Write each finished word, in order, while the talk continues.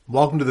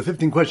Welcome to the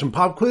 15-question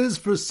pop quiz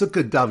for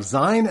Sukkah Daf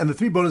Zayin and the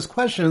 3 bonus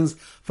questions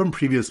from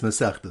previous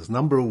Masechtas.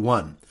 Number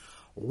 1.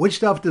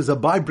 Which daf does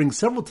Abai bring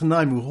several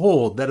Tanaim who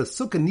hold that a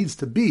Sukkah needs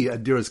to be a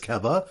Diras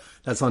Keva?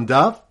 That's on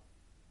Daf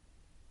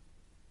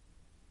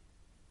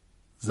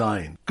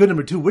Zayin. Good.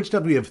 Number 2. Which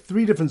daf do we have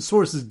 3 different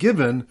sources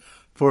given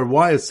for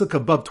why a Sukkah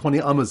above 20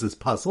 Amas is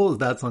puzzle?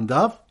 That's on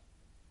Daf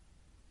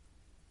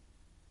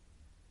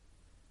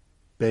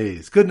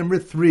Beis. Good. Number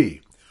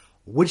 3.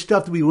 Which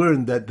daf do we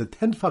learn that the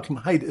 10 tefachim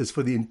height is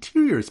for the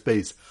interior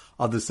space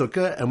of the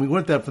sukkah, and we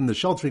learned that from the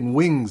sheltering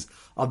wings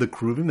of the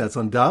keruvim? That's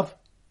on daf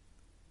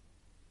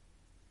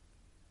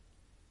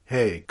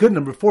Hey. Good.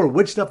 Number 4.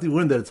 Which daf do we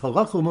learn that it's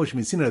halach l'moshe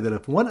misinai that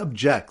if one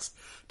objects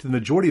to the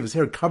majority of his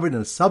hair covered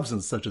in a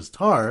substance such as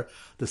tar,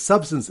 the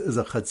substance is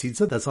a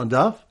chatzitza? That's on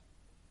daf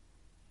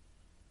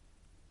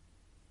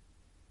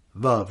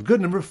Vav.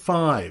 Good. Number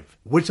 5.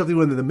 Which daf do we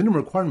learn that the minimum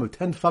requirement of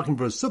 10 tefachim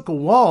for a sukkah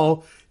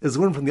wall is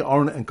learned from the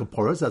Aron and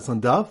Kapporos? That's on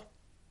daf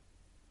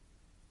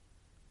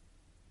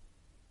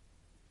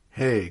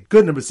Hey.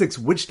 Good. Number 6.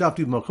 Which daf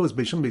do we malchos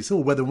beisham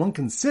beisil whether one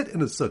can sit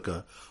in a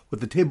sukkah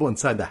with the table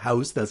inside the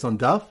house? That's on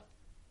daf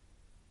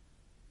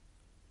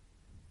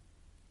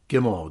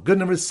Gimel. Good.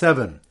 Number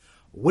 7.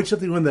 Which daf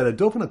do we learn that a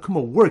dofen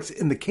akuma works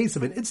in the case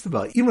of an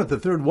itztava even if the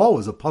third wall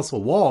was a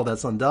puzzle wall?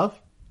 That's on daf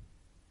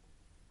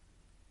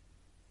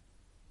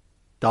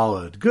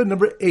Daled. Good.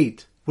 Number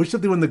 8. Which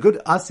daf do we learn the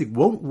good asik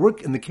won't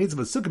work in the case of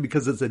a sukkah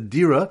because it's a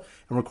dira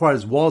and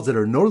requires walls that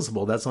are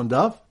noticeable? That's on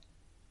daf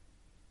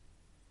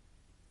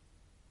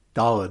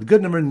Daled.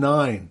 Good. Number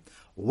 9.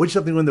 Which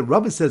daf do we learn the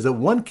Rabbah says that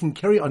one can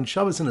carry on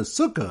Shabbos in a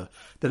sukkah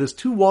that has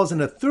 2 walls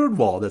and a third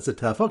wall? That's a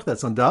tefach?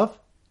 That's on daf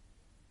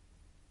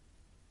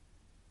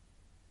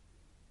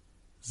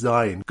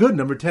Zayin. Good.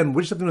 Number 10.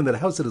 Which daf do we learn that a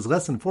house that is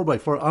less than 4 by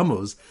 4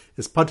 amos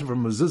is patur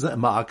from mezuzah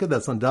and ma'aka?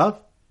 That's on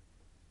daf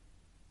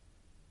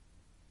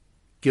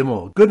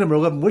Gimel. Good. Number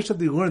 11. Which daf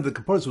do we learn that the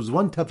kapparos was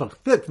 1 tefach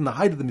thick from the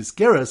height of the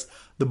miskeres,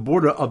 the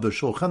border of the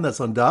shulchan? That's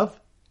on daf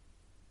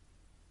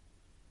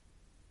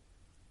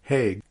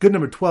Hey. Good.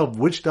 Number 12.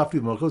 Which daf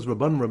do we malchos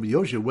Rabban and Rabbi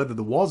Yoshia whether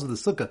the walls of the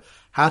sukkah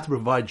have to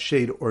provide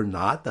shade or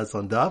not? That's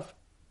on daf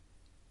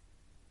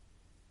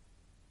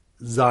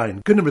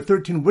Zayin. Good. Number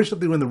 13. Which daf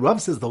do we learn the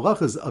Rav says the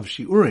halachas of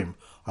shiurim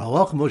are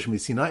halach Moshe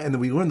Misinai, and then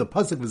we learn the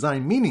pasuk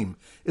v'zayin meaning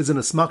is an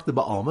asmakta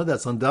ba'alma?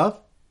 That's on daf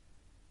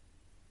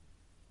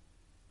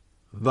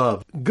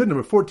Vav. Good.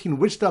 Number 14.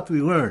 Which daf do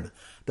we learn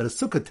that a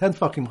sukkah 10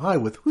 tefachim high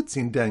with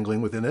hutzin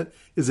dangling within it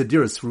is a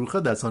dira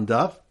srucha? That's on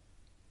daf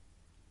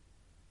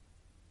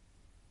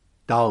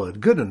Daled.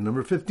 Good. And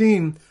number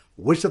 15.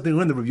 Which daf do we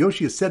learn that Rav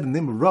Yoshia said in the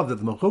name of Rav that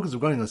the malchokas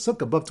regarding a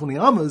sukkah above 20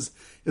 amas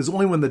is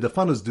only when the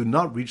defanos do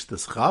not reach the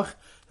schach?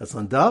 That's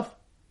on daf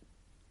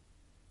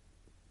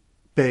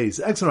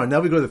Beis. Excellent. Now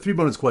we go to the 3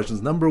 bonus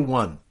questions. Number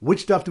 1.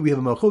 Which daf do we have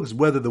a malchokas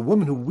whether the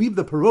women who weave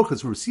the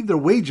parochas receive their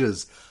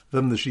wages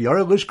from the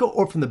Shiyara Lishka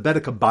or from the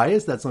Bedek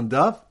Abayas? That's on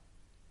daf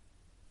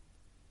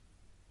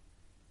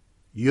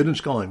Yud and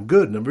Shkalim.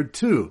 Good. Number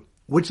 2.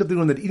 Which daf do we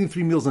learn that eating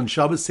 3 meals on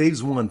Shabbos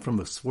saves one from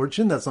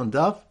misfortune? That's on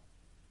daf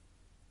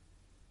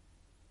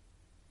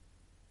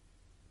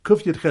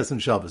Kuf Yud Ches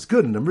and Shabbos.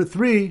 Good. And number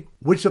 3.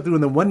 Which daf do we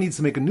learn that one needs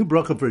to make a new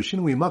bracha for a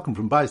shinui makom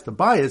from bias to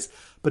bias,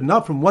 but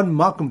not from one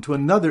makom to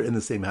another in the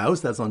same house?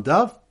 That's on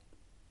daf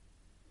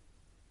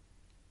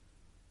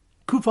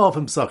Kuf Aleph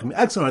Psachim.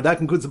 Excellent. That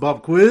concludes the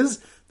pop quiz.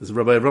 This is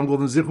Rabbi Avram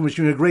Golden Zichron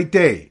wishing you a great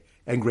day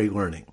and great learning.